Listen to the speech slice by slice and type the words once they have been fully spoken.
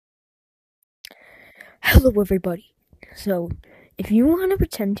Hello everybody. So, if you want to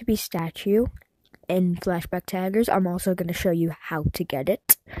pretend to be statue in Flashback Taggers, I'm also going to show you how to get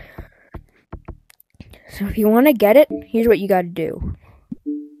it. So if you want to get it, here's what you got to do.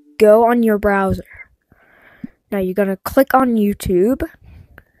 Go on your browser. Now you're going to click on YouTube.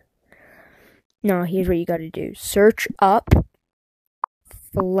 Now here's what you got to do. Search up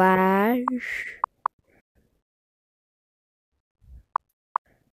Flashback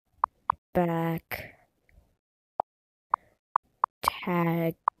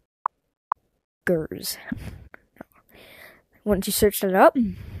Taggers. Once you search it up,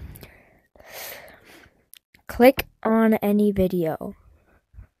 click on any video.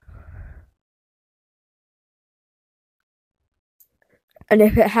 And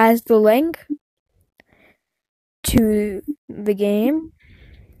if it has the link to the game,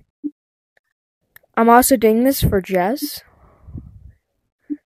 I'm also doing this for Jess.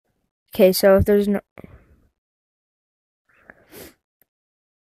 Okay, so if there's no...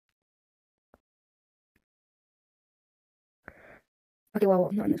 Okay, well,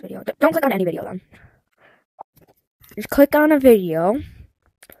 not in this video. Don't click on any video then. Just click on a video.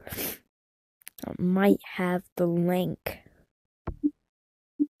 It might have the link.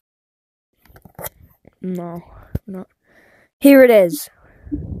 No. Here it is.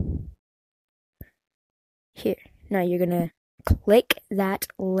 Here. Now you're gonna click that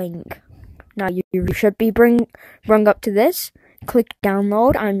link. Now you should be brung up to this. Click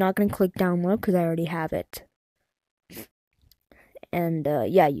download. I'm not gonna click download because I already have it. And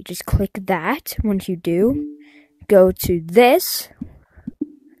yeah, you just click that. Once you do, go to this.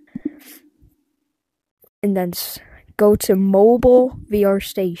 And then go to mobile VR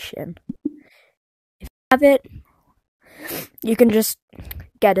station. If you have it, you can just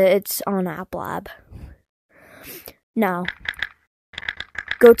get it. It's on App Lab. Now,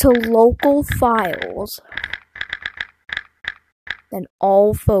 go to local files. Then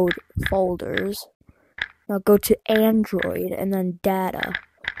all folders. Now go to Android and then data.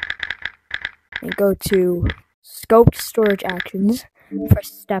 And go to scoped storage actions for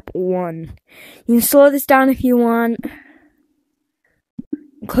step 1. You can slow this down if you want.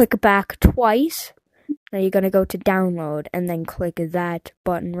 Click back twice. Now you're going to go to download and then click that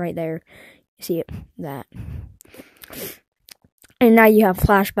button right there. You see it? That. And now you have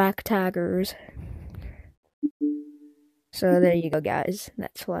Flashback Taggers. So there you go, guys.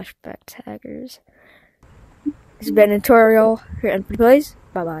 That's Flashback Taggers. This has been a tutorial here at Please.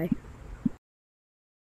 Bye-bye.